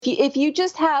If you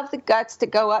just have the guts to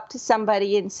go up to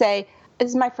somebody and say, this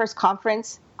is my first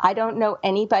conference, I don't know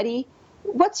anybody,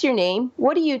 what's your name?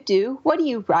 What do you do? What do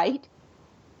you write?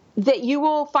 That you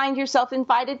will find yourself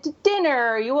invited to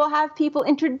dinner. You will have people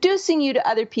introducing you to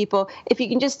other people if you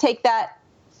can just take that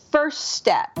first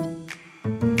step.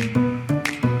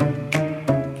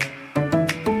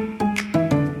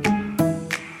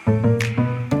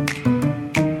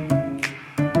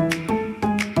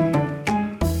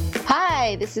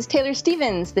 This is Taylor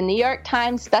Stevens, the New York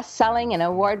Times best-selling and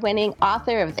award-winning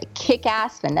author of the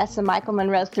kick-ass Vanessa Michael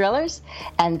Monroe thrillers.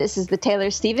 And this is the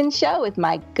Taylor Stevens Show with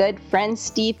my good friend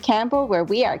Steve Campbell, where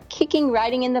we are kicking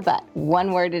writing in the butt,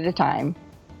 one word at a time.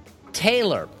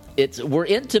 Taylor, we're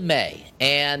into May,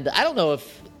 and I don't know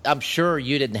if, I'm sure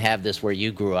you didn't have this where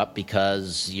you grew up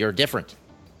because you're different.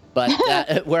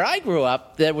 But where I grew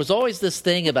up, there was always this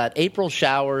thing about April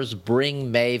showers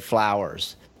bring May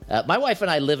flowers. My wife and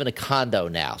I live in a condo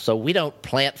now, so we don't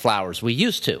plant flowers. We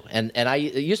used to, and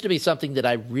it used to be something that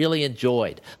I really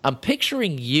enjoyed. I'm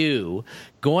picturing you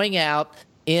going out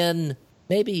in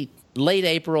maybe late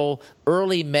April,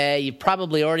 early May. You've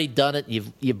probably already done it.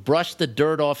 You've brushed the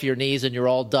dirt off your knees, and you're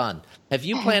all done. Have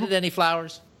you planted any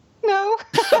flowers? No.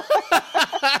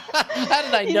 How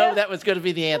did I know that was going to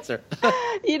be the answer?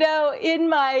 In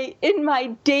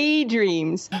my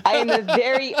daydreams, I am a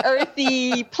very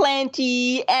earthy,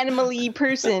 planty, animal-y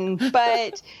person.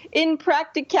 But in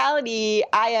practicality,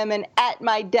 I am an at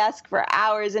my desk for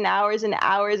hours and hours and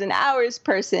hours and hours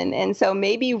person. And so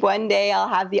maybe one day I'll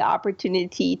have the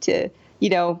opportunity to,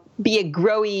 be a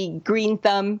growy green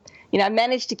thumb. I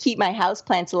managed to keep my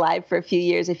houseplants alive for a few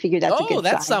years. I figured that's a good sign. Oh,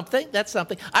 that's something. That's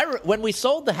something. When we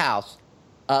sold the house,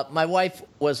 my wife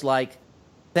was like,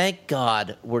 thank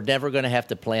God we're never going to have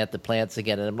to plant the plants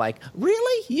again. And I'm like,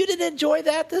 really? You didn't enjoy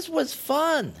that? This was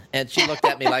fun. And she looked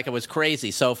at me like I was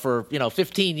crazy. So for,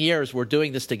 15 years, we're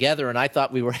doing this together, and I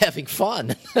thought we were having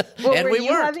fun. Well, and were we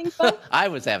you weren't. having fun? I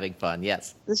was having fun,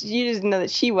 yes. You just know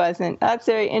that she wasn't. That's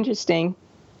very interesting.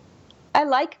 I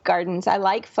like gardens. I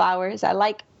like flowers. I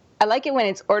like it when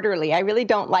it's orderly. I really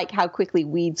don't like how quickly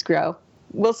weeds grow.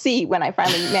 We'll see when I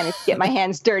finally manage to get my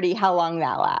hands dirty how long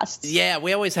that lasts. Yeah,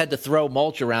 we always had to throw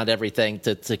mulch around everything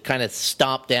to kind of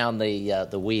stomp down the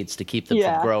weeds to keep them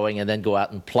from growing and then go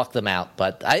out and pluck them out.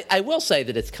 But I will say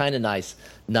that it's kind of nice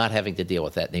not having to deal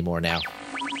with that anymore now.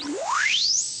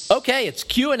 Okay, it's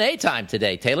Q&A time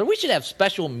today, Taylor. We should have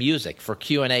special music for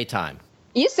Q&A time.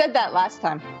 You said that last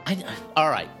time. All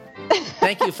right.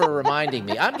 Thank you for reminding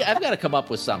me. I've got to come up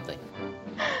with something.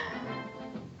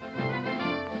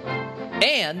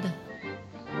 And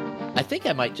I think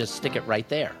I might just stick it right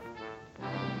there.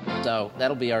 So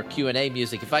that'll be our Q&A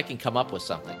music if I can come up with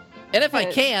something. And if I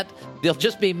can't, there'll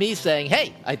just be me saying,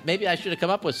 hey, maybe I should have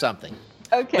come up with something.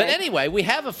 Okay. But anyway, we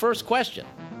have a first question.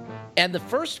 And the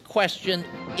first question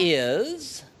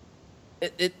is,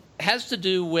 it has to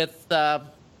do with the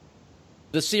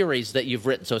series that you've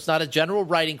written. So it's not a general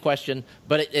writing question,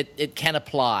 but it can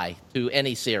apply to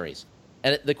any series.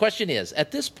 And the question is,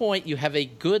 at this point, you have a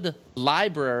good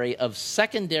library of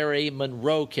secondary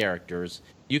Monroe characters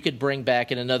you could bring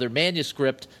back in another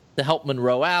manuscript to help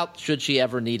Monroe out should she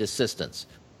ever need assistance.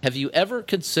 Have you ever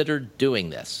considered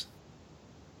doing this?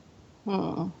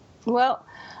 Well,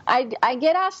 I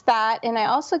get asked that, and I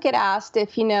also get asked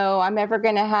if, I'm ever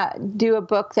going to do a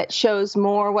book that shows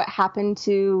more what happened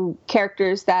to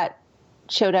characters that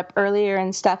showed up earlier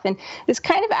and stuff. And this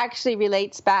kind of actually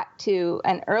relates back to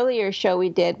an earlier show we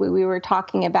did where we were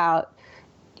talking about,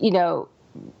 do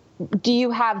you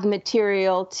have the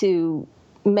material to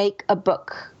make a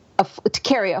book, to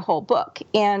carry a whole book?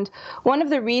 And one of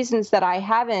the reasons that I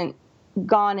haven't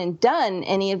gone and done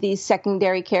any of these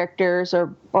secondary characters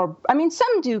or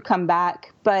some do come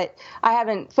back, but I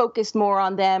haven't focused more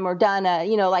on them or done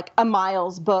like a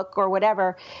Miles book or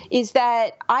whatever, is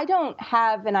that I don't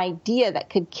have an idea that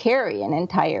could carry an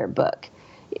entire book.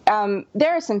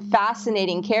 There are some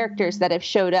fascinating characters that have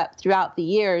showed up throughout the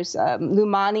years.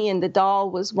 Lumani and the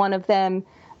Doll was one of them.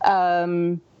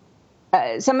 Some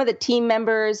of the team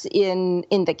members in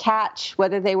The Catch,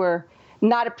 whether they were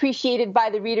not appreciated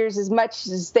by the readers as much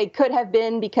as they could have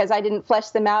been because I didn't flesh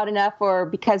them out enough or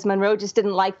because Monroe just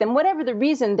didn't like them. Whatever the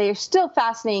reason, they are still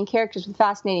fascinating characters with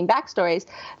fascinating backstories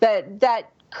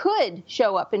that could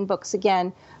show up in books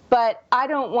again. But I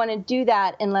don't want to do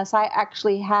that unless I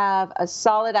actually have a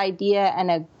solid idea and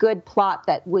a good plot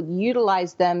that would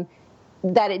utilize them,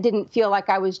 that it didn't feel like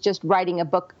I was just writing a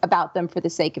book about them for the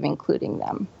sake of including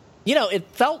them. It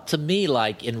felt to me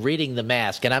like in reading The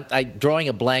Mask, and I'm drawing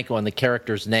a blank on the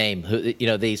character's name, who,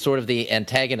 the sort of the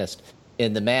antagonist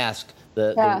in The Mask,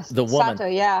 the woman. Sato,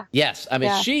 yeah. Yes, I mean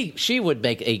Yeah. she would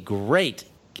make a great.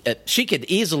 She could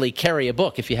easily carry a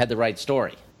book if you had the right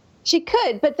story. She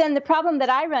could, but then the problem that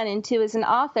I run into as an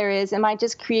author is, am I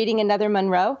just creating another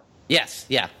Monroe? Yes,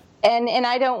 yeah. And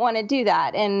I don't want to do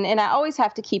that. And I always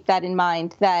have to keep that in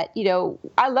mind that,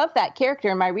 I love that character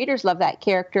and my readers love that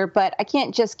character, but I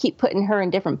can't just keep putting her in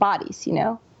different bodies,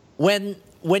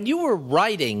 When you were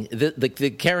writing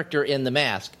the character in The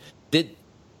Mask, did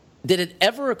it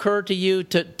ever occur to you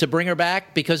to bring her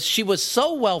back? Because she was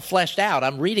so well fleshed out.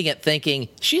 I'm reading it thinking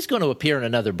she's going to appear in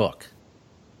another book.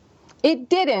 It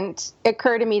didn't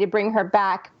occur to me to bring her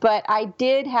back, but I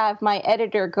did have my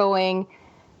editor going,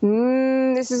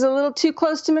 this is a little too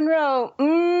close to Monroe.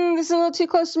 This is a little too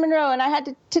close to Monroe. And I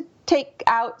had to take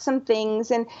out some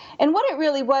things. And what it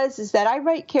really was is that I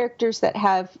write characters that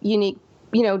have unique,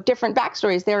 different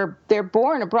backstories. They're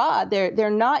born abroad. They're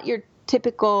not your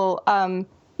typical,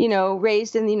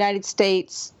 raised in the United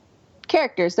States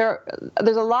characters.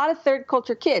 There's a lot of third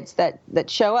culture kids that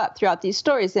show up throughout these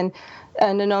stories. And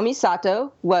Nonomi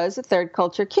Sato was a third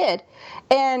culture kid.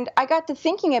 And I got to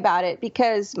thinking about it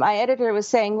because my editor was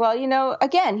saying, well,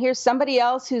 again, here's somebody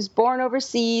else who's born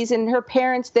overseas and her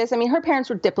parents this. I mean, her parents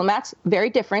were diplomats, very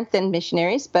different than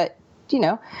missionaries, but,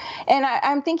 and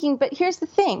I'm thinking, but here's the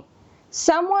thing.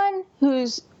 Someone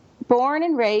who's born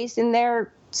and raised in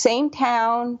their same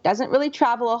town, doesn't really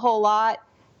travel a whole lot,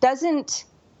 doesn't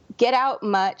get out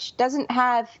much, doesn't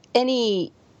have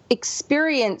any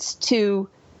experience to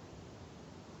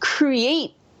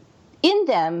create in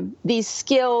them these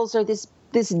skills or this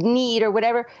need or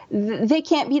whatever, they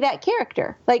can't be that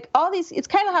character. Like all these, it's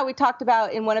kind of how we talked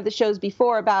about in one of the shows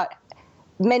before about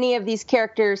many of these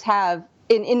characters have,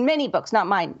 in many books, not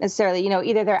mine necessarily,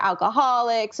 either they're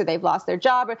alcoholics or they've lost their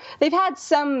job or they've had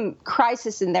some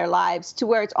crisis in their lives to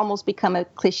where it's almost become a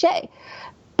cliche.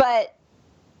 But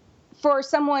for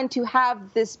someone to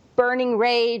have this burning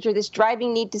rage or this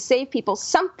driving need to save people,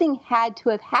 something had to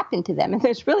have happened to them. And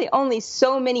there's really only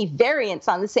so many variants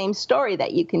on the same story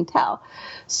that you can tell.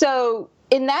 So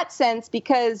in that sense,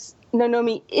 because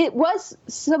Nonomi, it was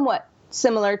somewhat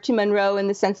similar to Monroe in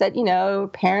the sense that,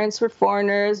 parents were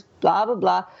foreigners, blah, blah,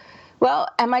 blah. Well,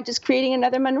 am I just creating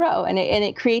another Monroe? And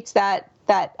it creates that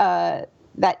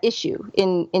issue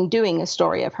in doing a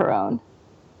story of her own.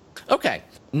 Okay.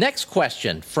 Next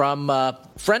question from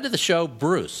friend of the show,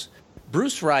 Bruce.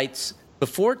 Bruce writes,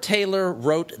 before Taylor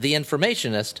wrote The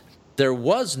Informationist, there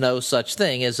was no such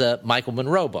thing as a Michael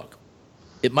Monroe book.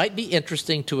 It might be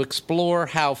interesting to explore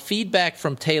how feedback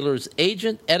from Taylor's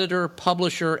agent, editor,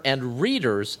 publisher, and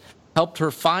readers helped her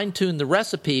fine-tune the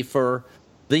recipe for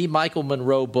the Michael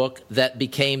Monroe book that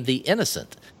became The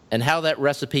Innocent, and how that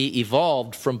recipe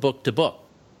evolved from book to book.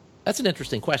 That's an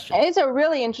interesting question. It's a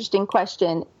really interesting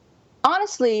question.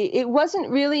 Honestly, it wasn't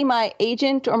really my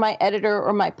agent or my editor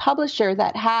or my publisher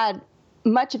that had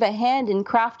much of a hand in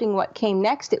crafting what came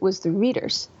next. It was the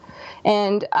readers.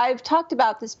 And I've talked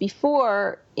about this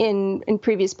before in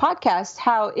previous podcasts,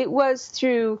 how it was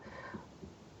through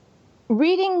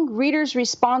reading readers'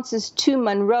 responses to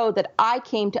Monroe that I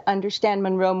came to understand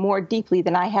Monroe more deeply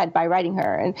than I had by writing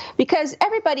her. And because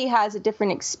everybody has a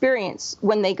different experience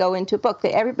when they go into a book,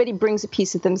 everybody brings a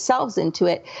piece of themselves into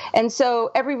it. And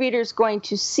so every reader is going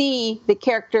to see the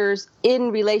characters in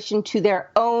relation to their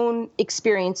own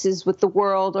experiences with the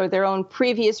world or their own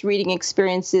previous reading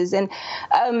experiences. And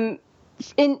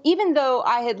even though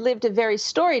I had lived a very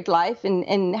storied life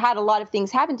and had a lot of things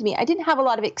happen to me, I didn't have a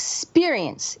lot of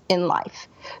experience in life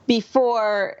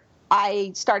before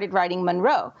I started writing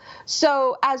Monroe.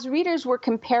 So as readers were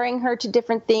comparing her to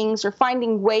different things or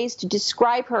finding ways to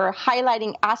describe her, or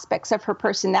highlighting aspects of her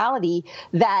personality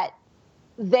that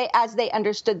as they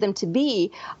understood them to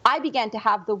be, I began to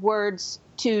have the words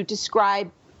to describe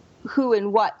who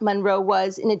and what Monroe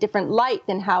was in a different light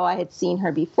than how I had seen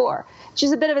her before.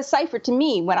 She's a bit of a cipher to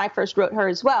me when I first wrote her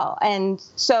as well. And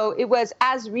so it was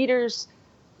as readers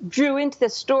drew into the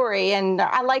story, and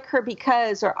I like her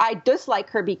because, or I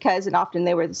dislike her because, and often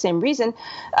they were the same reason,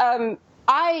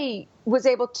 I was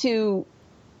able to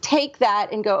take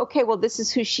that and go, okay, well, this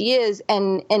is who she is,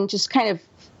 and just kind of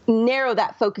narrow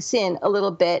that focus in a little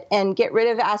bit and get rid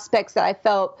of aspects that I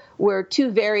felt were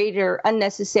too varied or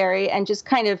unnecessary, and just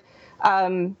kind of,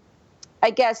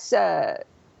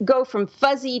 go from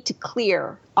fuzzy to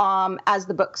clear as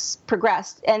the books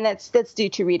progressed. And that's due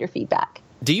to reader feedback.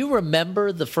 Do you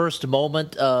remember the first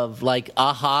moment of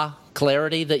aha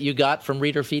clarity that you got from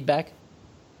reader feedback?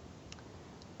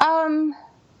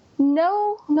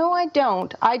 No, I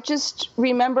don't. I just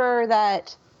remember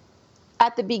that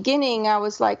at the beginning, I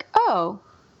was like, oh,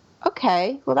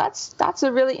 okay, well, that's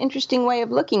a really interesting way of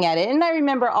looking at it. And I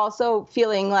remember also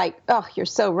feeling like, oh, you're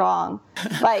so wrong.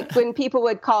 Like when people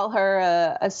would call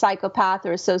her a psychopath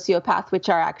or a sociopath, which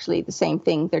are actually the same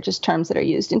thing. They're just terms that are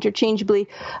used interchangeably.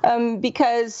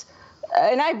 Because,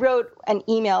 and I wrote an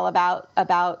email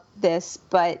about this,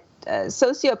 but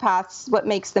sociopaths, what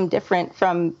makes them different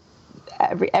from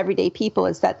everyday people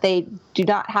is that they do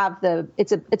not have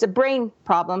it's a brain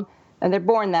problem, and they're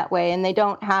born that way, and they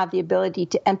don't have the ability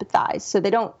to empathize. So they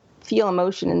don't feel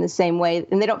emotion in the same way,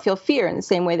 and they don't feel fear in the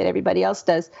same way that everybody else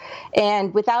does.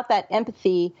 And without that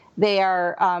empathy, they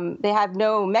have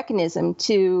no mechanism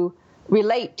to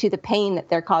relate to the pain that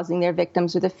they're causing their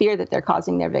victims or the fear that they're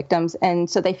causing their victims, and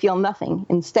so they feel nothing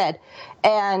instead.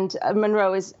 And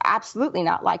Monroe is absolutely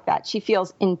not like that. She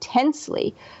feels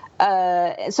intensely.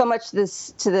 So much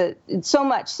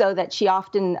so that she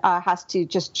often has to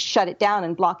just shut it down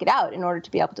and block it out in order to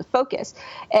be able to focus.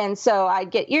 And so I'd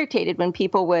get irritated when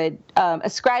people would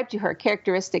ascribe to her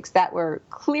characteristics that were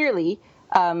clearly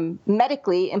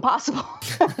medically impossible.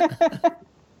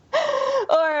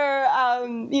 Or,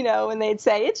 when they'd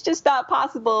say, it's just not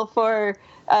possible for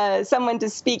someone to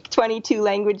speak 22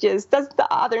 languages. Doesn't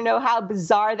the author know how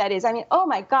bizarre that is? I mean, oh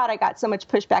my God, I got so much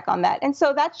pushback on that. And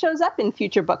so that shows up in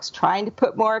future books, trying to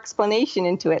put more explanation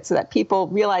into it so that people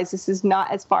realize this is not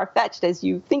as far-fetched as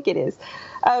you think it is.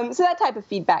 So that type of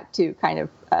feedback, too, kind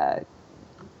of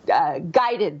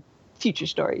guided future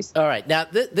stories. All right. Now,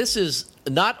 this is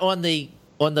not on the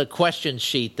question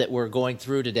sheet that we're going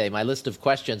through today, my list of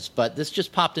questions, but this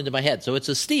just popped into my head. So it's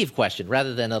a Steve question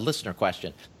rather than a listener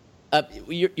question.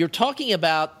 You're talking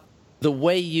about the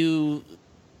way you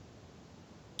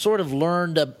sort of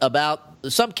learned about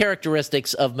some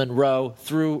characteristics of Monroe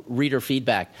through reader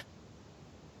feedback.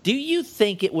 Do you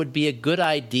think it would be a good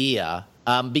idea,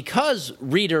 because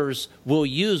readers will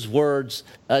use words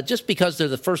just because they're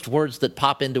the first words that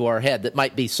pop into our head that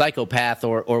might be psychopath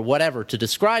or whatever to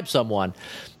describe someone,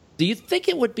 do you think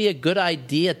it would be a good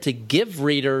idea to give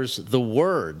readers the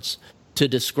words to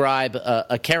describe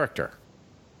a character?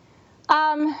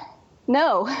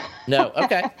 No. No,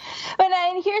 okay.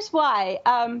 And here's why.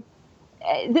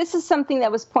 This is something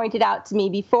that was pointed out to me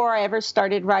before I ever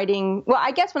started writing. Well,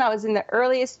 I guess when I was in the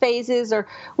earliest phases, or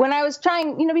when I was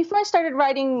trying, before I started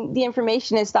writing The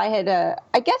Informationist, I had,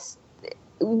 I guess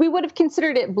we would have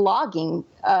considered it blogging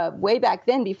way back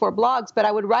then before blogs, but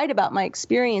I would write about my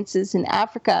experiences in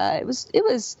Africa. It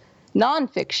was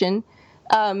nonfiction.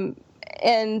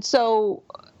 And so,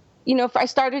 if I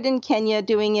started in Kenya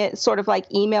doing it sort of like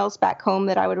emails back home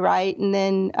that I would write. And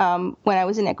then when I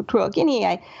was in Equatorial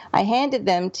Guinea, I handed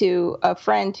them to a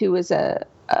friend who was a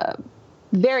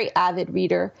very avid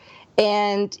reader.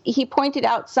 And he pointed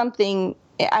out something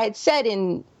I had said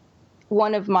in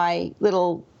one of my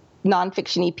little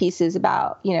nonfiction-y pieces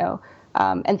about,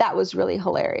 and that was really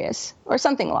hilarious, or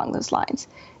something along those lines.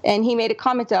 And he made a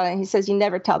comment on it, and he says, you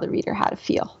never tell the reader how to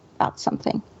feel about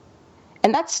something.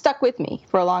 And that stuck with me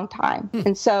for a long time.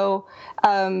 And so,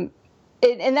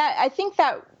 I think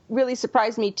that really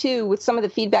surprised me too, with some of the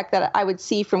feedback that I would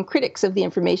see from critics of The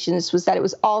Informationist, was that it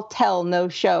was all tell, no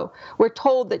show. We're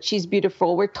told that she's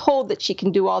beautiful. We're told that she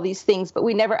can do all these things, but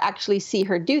we never actually see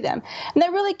her do them. And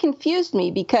that really confused me,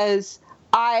 because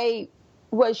I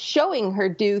was showing her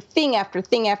do thing after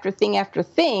thing after thing after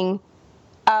thing.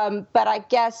 But I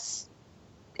guess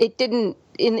it didn't,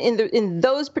 in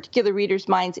those particular readers'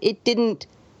 minds, it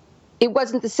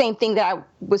wasn't the same thing that I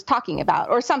was talking about,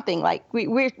 or something like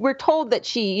we're told that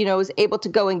she, was able to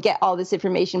go and get all this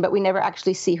information, but we never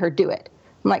actually see her do it.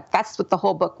 I'm like, that's what the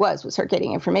whole book was her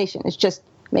getting information. It's just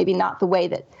maybe not the way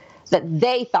that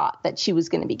they thought that she was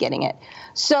going to be getting it.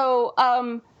 So,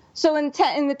 in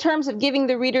the terms of giving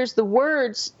the readers the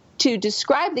words to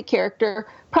describe the character,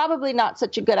 probably not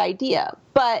such a good idea,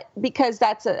 but because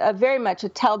that's a very much a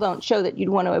tell, don't show that you'd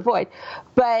want to avoid.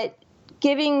 But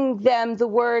giving them the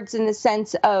words in the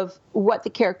sense of what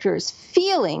the character is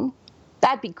feeling,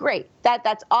 that'd be great.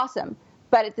 That's awesome.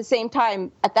 But at the same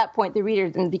time, at that point, the reader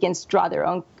then begins to draw their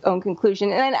own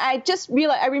conclusion. And I just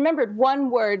realized, I remembered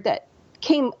one word that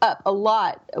came up a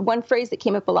lot, one phrase that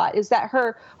came up a lot, is that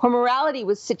her morality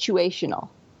was situational.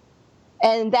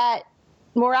 And that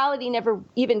morality never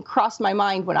even crossed my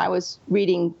mind when I was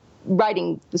writing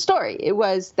the story. It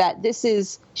was that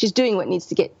she's doing what needs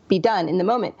to be done in the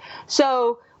moment.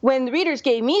 So when the readers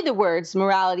gave me the words,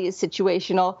 morality is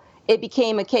situational, it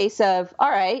became a case of,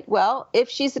 all right, well, if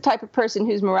she's the type of person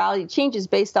whose morality changes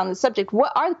based on the subject,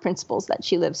 what are the principles that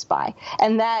she lives by?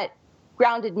 And that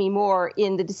grounded me more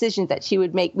in the decisions that she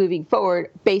would make moving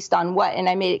forward based on what, and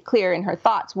I made it clear in her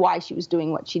thoughts why she was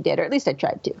doing what she did, or at least I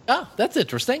tried to. Oh, that's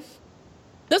interesting.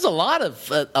 There's a lot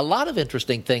of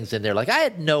interesting things in there. Like I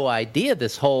had no idea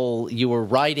you were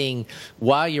writing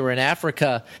while you were in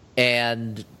Africa,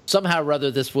 and somehow or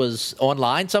other this was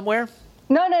online somewhere.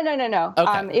 No.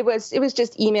 Okay. It was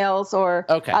just emails or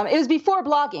okay. It was before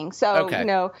blogging, so okay.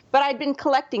 But I'd been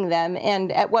collecting them,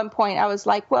 and at one point I was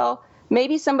like, well,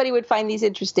 maybe somebody would find these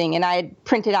interesting, and I had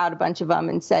printed out a bunch of them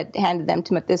and handed them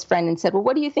to this friend and said, well,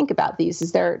 what do you think about these?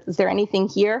 Is there anything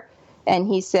here? And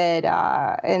he said,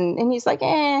 and he's like,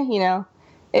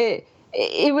 it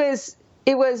was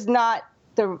not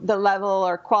the level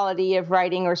or quality of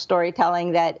writing or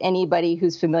storytelling that anybody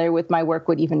who's familiar with my work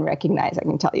would even recognize. I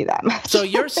can tell you that much. So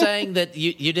you're saying that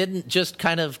you didn't just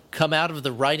kind of come out of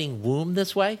the writing womb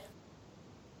this way?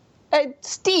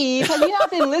 Steve, have you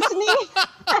not been listening?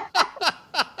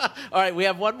 All right, we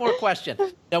have one more question.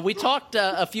 Now, we talked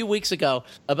a few weeks ago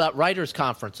about writers'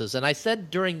 conferences, and I said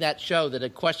during that show that a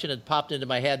question had popped into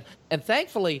my head, and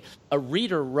thankfully a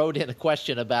listener wrote in a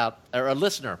question about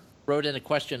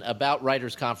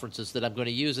writers' conferences that I'm going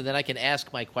to use, and then I can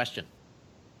ask my question.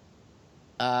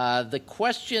 The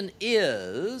question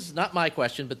is, not my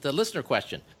question, but the listener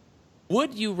question.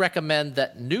 Would you recommend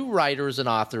that new writers and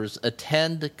authors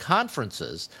attend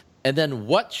conferences? And then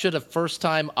what should a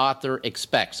first-time author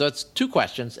expect? So it's two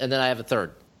questions, and then I have a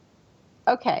third.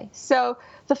 Okay, so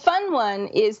the fun one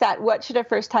is that what should a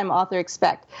first-time author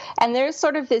expect? And there's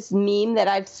sort of this meme that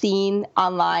I've seen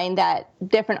online that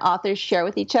different authors share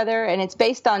with each other, and it's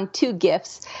based on two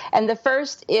GIFs. And the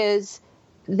first is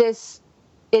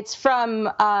it's from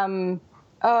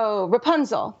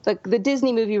Rapunzel, the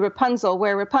Disney movie Rapunzel,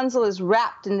 where Rapunzel is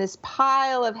wrapped in this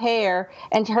pile of hair,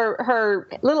 and her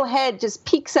little head just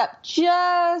peeks up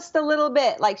just a little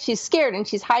bit, like she's scared and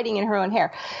she's hiding in her own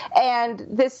hair. And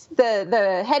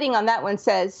the heading on that one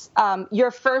says,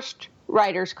 your first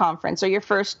writers conference, or your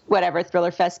first whatever, Thriller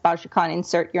Fest, Bauschakan,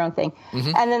 insert your own thing.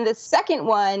 Mm-hmm. And then the second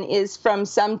one is from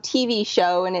some TV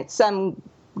show, and it's some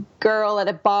girl at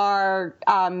a bar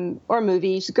or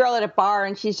movie. She's a girl at a bar,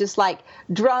 and she's just like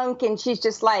drunk, and she's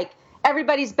just like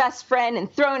everybody's best friend and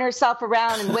throwing herself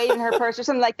around and waving her purse or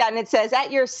something like that. And it says,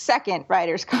 at your second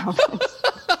writers conference.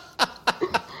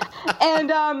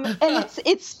 and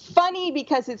it's funny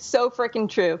because it's so freaking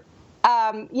true.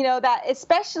 That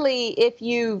especially if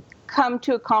you come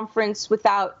to a conference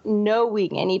without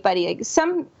knowing anybody,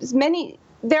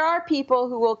 there are people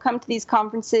who will come to these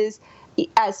conferences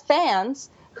as fans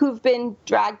who've been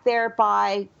dragged there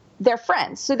by their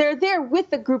friends. So they're there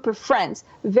with a group of friends.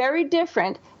 Very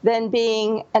different than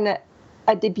being a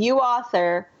debut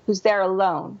author who's there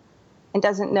alone and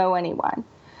doesn't know anyone.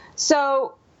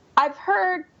 So I've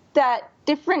heard that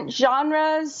different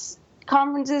genres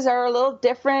conferences are a little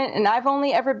different, and I've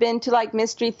only ever been to like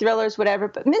mystery thrillers, whatever,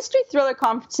 but mystery thriller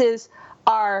conferences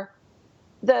are,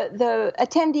 the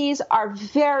attendees are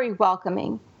very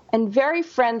welcoming and very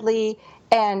friendly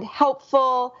and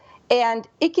helpful, and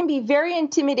it can be very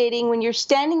intimidating when you're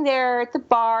standing there at the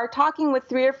bar talking with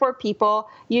 3 or 4 people.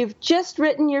 You've just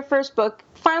written your first book,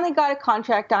 finally got a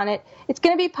contract on it. It's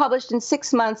going to be published in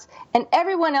 6 months, and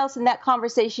everyone else in that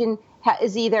conversation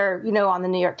is either, on the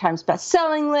New York Times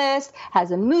best-selling list,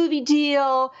 has a movie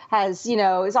deal, is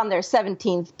on their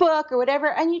 17th book or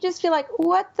whatever, and you just feel like,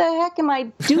 what the heck am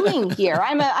I doing here?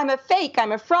 I'm a fake.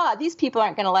 I'm a fraud. These people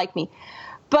aren't going to like me.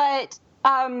 But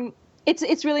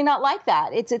it's really not like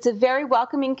that. It's a very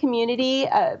welcoming community.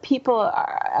 People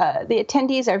are the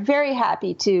attendees are very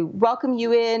happy to welcome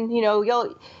you in.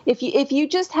 If you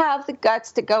just have the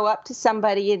guts to go up to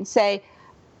somebody and say,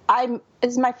 this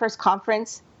is my first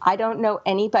conference. I don't know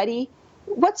anybody.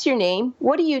 What's your name?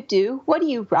 What do you do? What do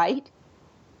you write?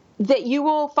 That you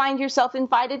will find yourself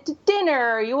invited to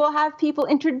dinner. You will have people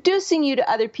introducing you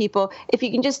to other people. If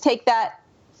you can just take that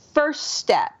first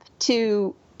step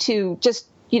to just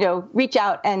reach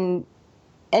out and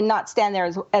not stand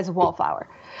there as a wallflower.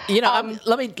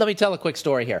 Let me tell a quick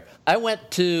story here. I went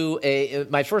to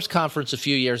my first conference a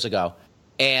few years ago,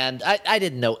 and I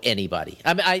didn't know anybody.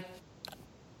 I mean,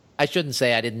 I shouldn't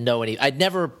say I didn't know any. I'd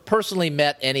never personally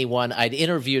met anyone. I'd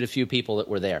interviewed a few people that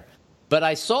were there, but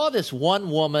I saw this one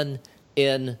woman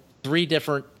in 3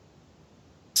 different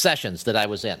sessions that I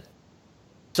was in.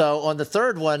 So on the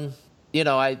third one,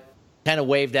 I kind of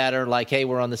waved at her like, hey,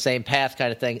 we're on the same path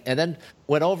kind of thing, and then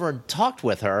went over and talked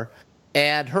with her.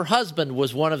 And her husband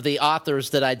was one of the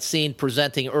authors that I'd seen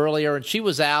presenting earlier, and she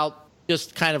was out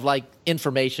just kind of like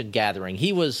information gathering.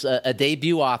 He was a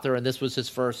debut author, and this was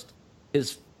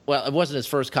well, it wasn't his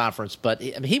first conference, but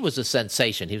he was a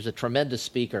sensation. He was a tremendous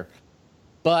speaker.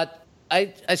 But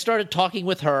I started talking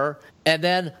with her, and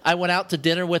then I went out to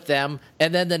dinner with them,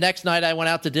 and then the next night I went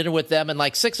out to dinner with them and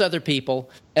like 6 other people,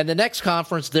 and the next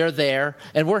conference they're there,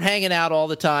 and we're hanging out all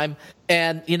the time.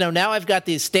 And, now I've got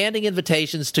these standing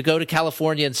invitations to go to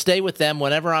California and stay with them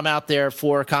whenever I'm out there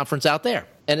for a conference out there.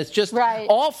 And it's just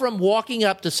all from walking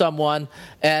up to someone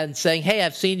and saying, hey,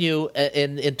 I've seen you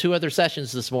in 2 other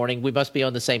sessions this morning. We must be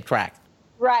on the same track.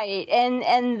 Right.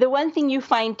 And the one thing you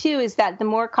find, too, is that the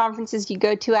more conferences you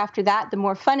go to after that, the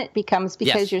more fun it becomes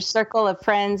because your circle of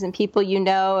friends and people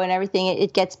and everything,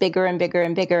 it gets bigger and bigger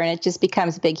and bigger, and it just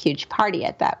becomes a big, huge party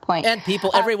at that point. And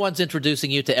everyone's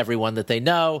introducing you to everyone that they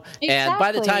know. Exactly. And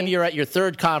by the time you're at your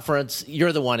 3rd conference,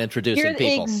 you're the one introducing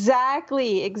people.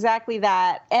 Exactly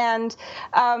that. And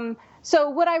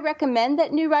so would I recommend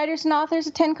that new writers and authors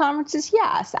attend conferences?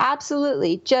 Yes,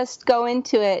 absolutely. Just go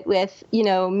into it with,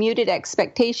 muted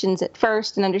expectations at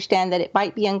first and understand that it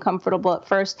might be uncomfortable at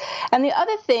first. And the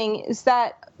other thing is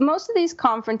that most of these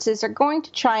conferences are going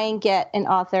to try and get an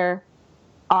author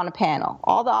on a panel.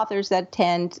 All the authors that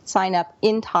attend sign up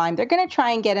in time. They're going to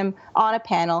try and get them on a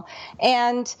panel.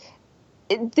 And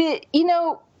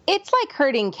it's like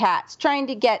herding cats, trying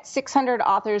to get 600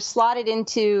 authors slotted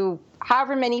into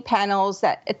however many panels,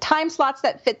 that time slots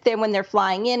that fit them when they're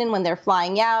flying in and when they're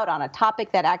flying out on a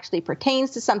topic that actually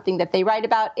pertains to something that they write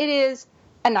about. It is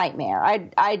a nightmare.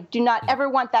 I do not ever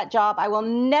want that job. I will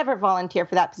never volunteer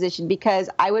for that position because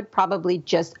I would probably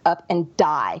just up and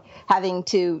die having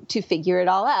to figure it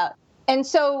all out. And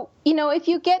so, if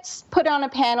you get put on a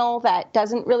panel that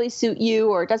doesn't really suit you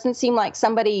or doesn't seem like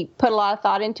somebody put a lot of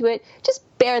thought into it, just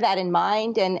bear that in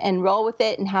mind and roll with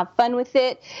it and have fun with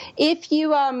it. If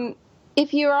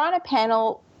you're on a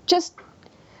panel, just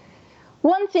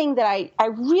one thing that I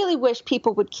really wish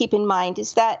people would keep in mind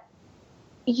is that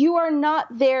you are not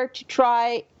there to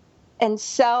try and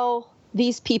sell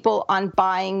these people on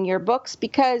buying your books,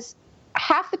 because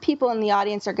half the people in the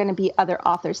audience are going to be other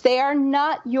authors. They are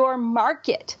not your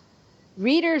market.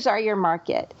 Readers are your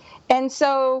market. And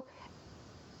so,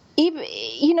 even,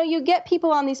 you get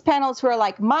people on these panels who are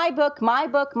like, my book, my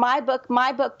book, my book,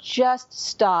 my book. Just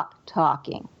stop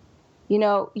talking.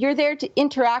 You're there to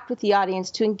interact with the audience,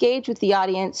 to engage with the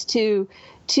audience, to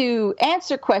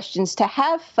answer questions, to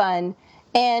have fun.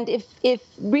 And if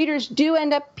readers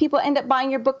people end up buying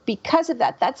your book because of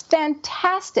that, that's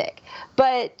fantastic.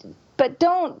 But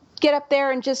don't get up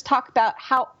there and just talk about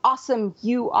how awesome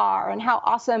you are and how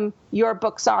awesome your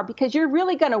books are, because you're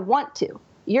really going to want to.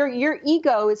 Your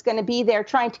ego is going to be there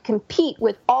trying to compete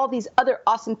with all these other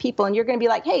awesome people, and you're going to be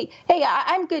like, hey,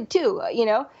 I'm good too,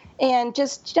 and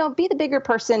just, be the bigger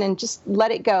person and just let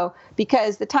it go,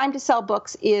 because the time to sell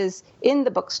books is in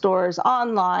the bookstores,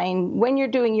 online, when you're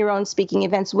doing your own speaking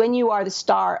events, when you are the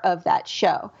star of that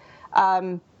show.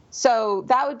 So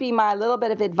that would be my little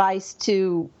bit of advice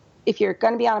to, if you're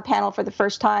going to be on a panel for the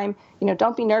first time,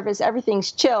 don't be nervous.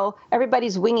 Everything's chill.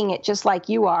 Everybody's winging it just like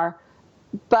you are.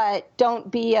 But don't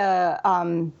be a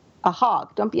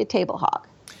hog. Don't be a table hog.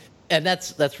 And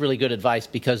that's really good advice,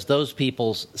 because those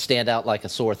people stand out like a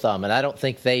sore thumb. And I don't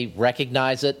think they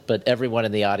recognize it, but everyone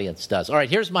in the audience does. All right,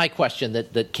 here's my question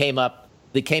that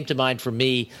came to mind for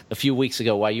me a few weeks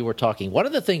ago while you were talking. One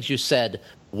of the things you said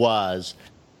was,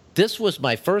 this was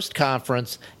my first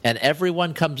conference, and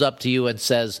everyone comes up to you and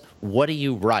says, what do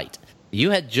you write? You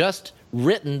had just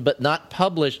written but not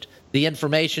published The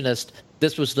Informationist.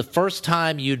 This was the first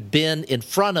time you'd been in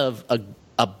front of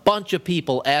a bunch of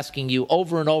people asking you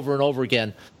over and over and over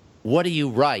again, what do you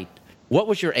write? What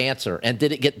was your answer? And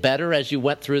did it get better as you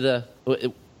went through the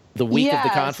week of the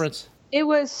conference? It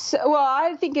was,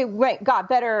 I think it got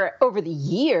better over the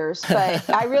years, but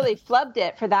I really flubbed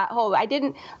it for that whole,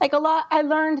 I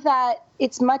learned that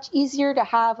it's much easier to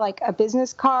have like a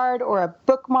business card or a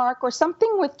bookmark or something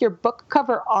with your book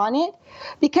cover on it,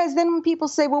 because then when people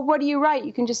say, well, what do you write?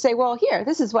 You can just say, well, here,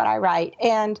 this is what I write.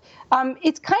 And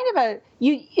it's kind of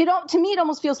to me, it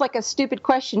almost feels like a stupid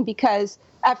question, because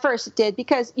at first it did,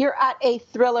 because you're at a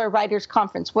thriller writers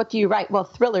conference. What do you write? Well,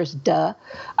 thrillers, duh.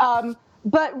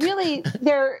 But really,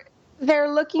 they're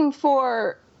looking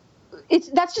for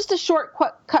that's just a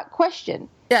shortcut question.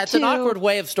 Yeah, it's an awkward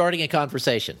way of starting a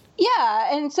conversation.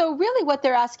 Yeah, and so really what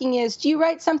they're asking is, do you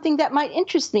write something that might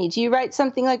interest me? Do you write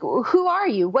something like, who are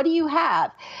you? What do you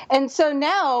have? And so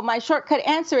now my shortcut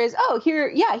answer is,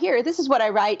 here, this is what I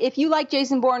write. If you like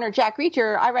Jason Bourne or Jack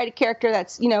Reacher, I write a character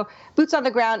that's, boots on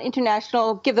the ground,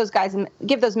 international, give those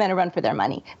men a run for their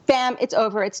money. Bam, it's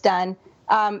over, it's done.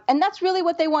 And that's really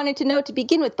what they wanted to know to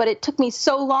begin with, but it took me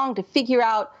so long to figure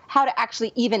out how to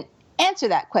actually even answer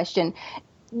that question.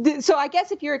 So I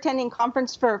guess if you're attending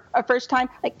conference for a first time,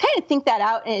 kind of think that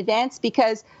out in advance,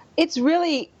 because it's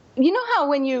really, you know how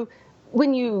when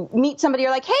you meet somebody,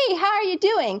 you're like, hey, how are you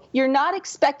doing? You're not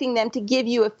expecting them to give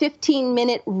you a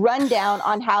 15-minute rundown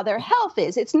on how their health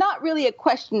is. It's not really a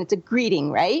question. It's a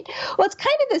greeting, right? Well, it's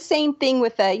kind of the same thing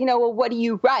with well, what do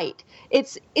you write?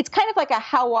 It's kind of like a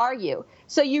how are you?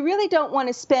 So you really don't want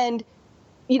to spend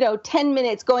 10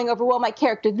 minutes going over, well, my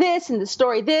character this and the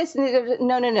story this. And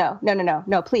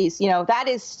no, please. That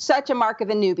is such a mark of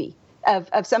a newbie,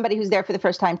 of somebody who's there for the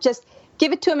first time. Just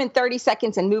give it to them in 30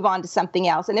 seconds and move on to something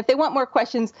else. And if they want more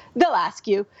questions, they'll ask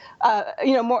you,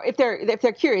 more. If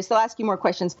they're curious, they'll ask you more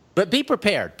questions. But be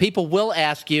prepared. People will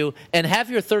ask you, and have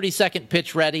your 30-second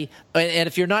pitch ready. And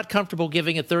if you're not comfortable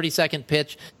giving a 30-second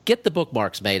pitch, get the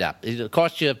bookmarks made up. It'll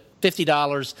cost you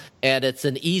 $50, and it's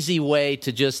an easy way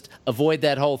to just avoid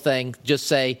that whole thing. Just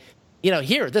say,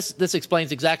 here, this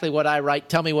explains exactly what I write.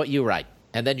 Tell me what you write,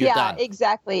 and then you're done. Yeah,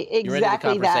 exactly You're into the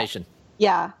conversation. That.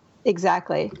 Yeah,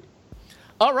 exactly.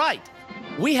 All right.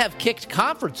 We have kicked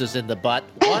conferences in the butt,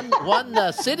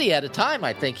 one city at a time,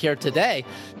 I think, here today.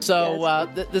 So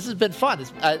this has been fun.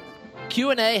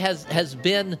 Q&A has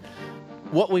been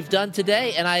what we've done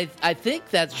today, and I think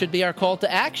that should be our call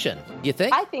to action. You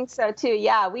think? I think so, too.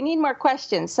 Yeah, we need more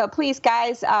questions. So please,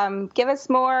 guys, give us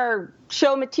more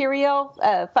show material,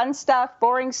 fun stuff,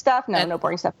 boring stuff. No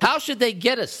boring stuff. How should they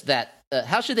get us that?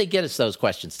 How should they get us those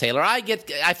questions, Taylor?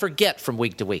 I forget from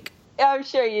week to week. I'm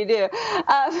sure you do.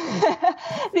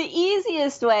 The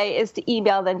easiest way is to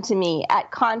email them to me at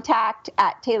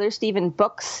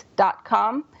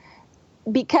contact@taylorstephenbooks.com,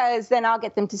 because then I'll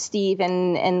get them to Steve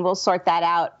and we'll sort that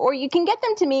out. Or you can get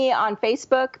them to me on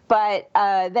Facebook, but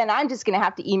then I'm just going to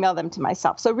have to email them to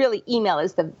myself. So really, email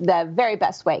is the very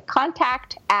best way.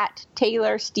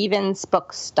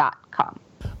 Contact@taylorstevensbooks.com.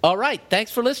 All right.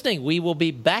 Thanks for listening. We will be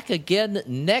back again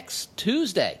next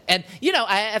Tuesday. And,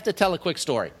 I have to tell a quick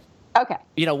story. Okay.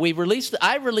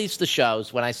 I release the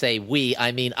shows. When I say we,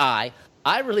 I mean I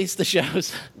release the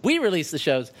shows. We release the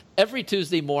shows every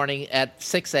Tuesday morning at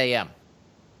 6 a.m.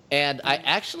 And I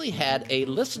actually had a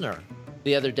listener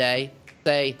the other day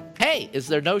say, hey, is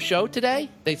there no show today?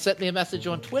 They sent me a message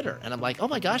on Twitter. And I'm like, oh,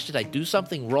 my gosh, did I do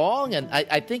something wrong? And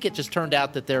I think it just turned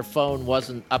out that their phone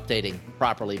wasn't updating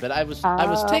properly. But I was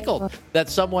tickled that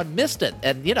someone missed it.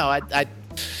 And,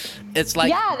 it's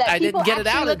like I didn't get it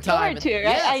out in time.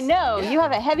 Yes. I know. Yeah. You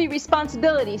have a heavy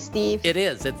responsibility, Steve. It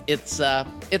is. It's a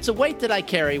weight that I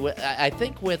carry, I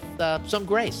think, with some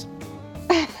grace.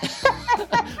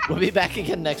 We'll be back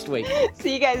again next week.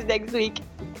 See you guys next week.